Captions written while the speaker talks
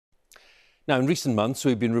Now, in recent months,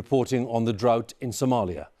 we've been reporting on the drought in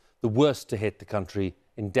Somalia, the worst to hit the country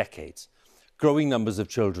in decades. Growing numbers of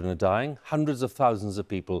children are dying, hundreds of thousands of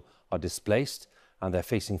people are displaced, and they're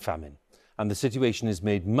facing famine. And the situation is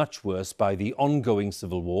made much worse by the ongoing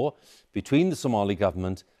civil war between the Somali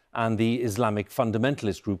government and the Islamic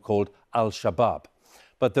fundamentalist group called al-Shabab.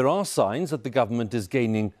 But there are signs that the government is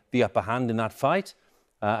gaining the upper hand in that fight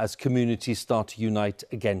as communities start to unite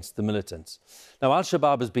against the militants. Now,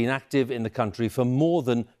 al-Shabab has been active in the country for more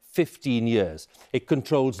than 15 years. It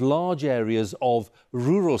controls large areas of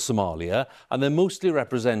rural Somalia, and they're mostly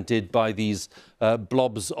represented by these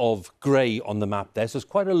blobs of grey on the map there, so it's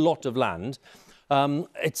quite a lot of land.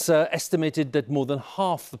 It's estimated that more than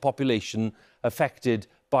half the population affected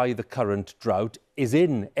by the current drought is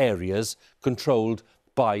in areas controlled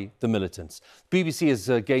by the militants. BBC has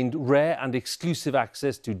gained rare and exclusive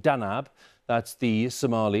access to Danab, that's the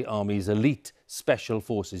Somali Army's elite special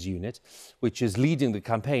forces unit, which is leading the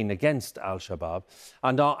campaign against al-Shabab.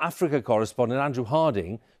 And our Africa correspondent, Andrew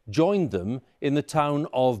Harding, joined them in the town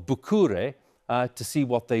of Bukure to see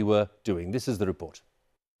what they were doing. This is the report.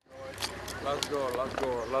 Let's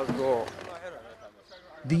go.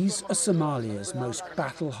 These are Somalia's most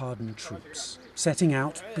battle-hardened troops, setting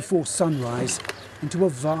out before sunrise into a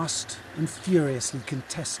vast and furiously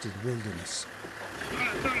contested wilderness.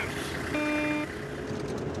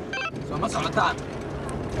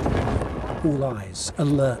 All eyes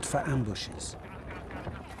alert for ambushes.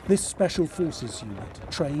 This Special Forces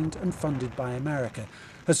unit, trained and funded by America,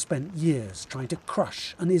 has spent years trying to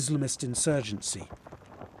crush an Islamist insurgency.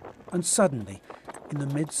 And suddenly, in the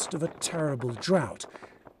midst of a terrible drought,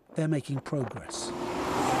 they're making progress.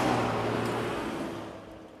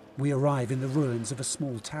 We arrive in the ruins of a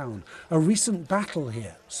small town. A recent battle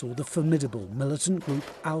here saw the formidable militant group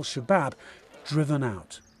al-Shabab driven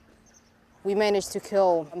out. We managed to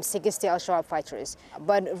kill 60 al-Shabab fighters,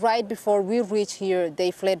 but right before we reached here,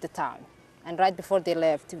 they fled the town. And right before they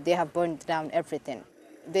left, they have burned down everything.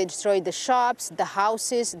 They destroyed the shops, the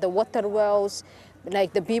houses, the water wells.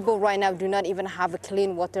 Like, the people right now do not even have a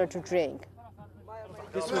clean water to drink.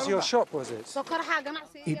 This was your shop, was it?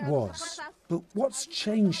 It was. But what's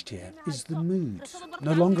changed here is the mood,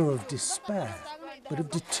 no longer of despair, but of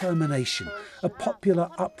determination. A popular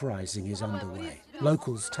uprising is underway.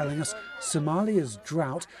 Locals telling us Somalia's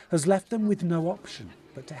drought has left them with no option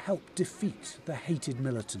but to help defeat the hated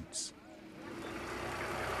militants.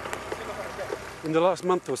 In the last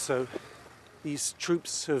month or so, these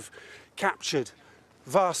troops have captured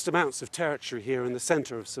vast amounts of territory here in the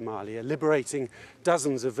centre of Somalia, liberating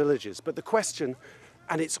dozens of villages. But the question,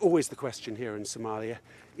 and it's always the question here in Somalia,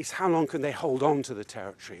 is how long can they hold on to the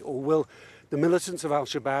territory? Or will the militants of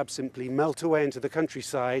al-Shabab simply melt away into the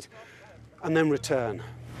countryside and then return?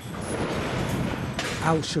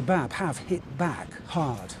 Al-Shabab have hit back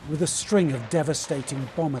hard with a string of devastating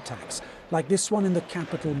bomb attacks, like this one in the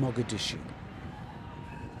capital, Mogadishu.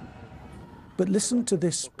 But listen to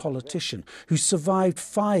this politician who survived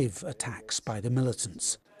 5 attacks by the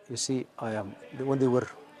militants. You see, when they were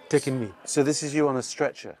taking me. So this is you on a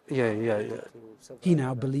stretcher? Yeah. He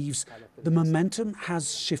now believes the momentum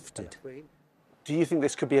has shifted. Do you think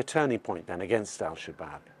this could be a turning point then against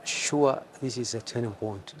al-Shabab? Sure, this is a turning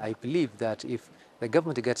point. I believe that if the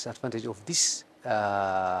government gets advantage of this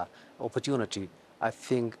opportunity, I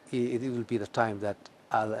think it will be the time that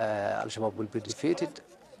al-Shabab will be defeated.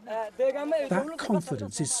 That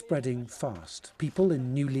confidence is spreading fast. People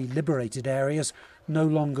in newly liberated areas no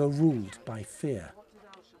longer ruled by fear.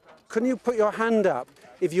 Can you put your hand up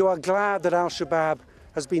if you are glad that al-Shabab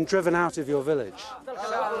has been driven out of your village?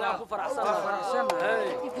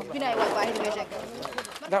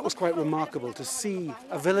 That was quite remarkable to see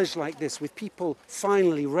a village like this with people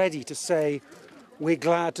finally ready to say, we're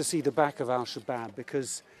glad to see the back of al-Shabab,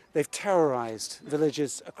 because they've terrorised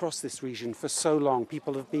villages across this region for so long.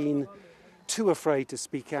 People have been too afraid to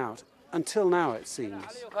speak out, until now it seems.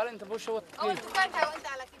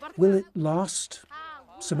 Will it last?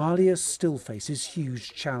 Somalia still faces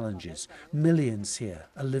huge challenges. Millions here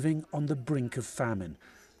are living on the brink of famine.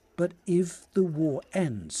 But if the war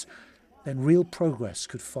ends, then real progress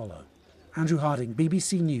could follow. Andrew Harding,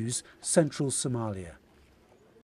 BBC News, Central Somalia.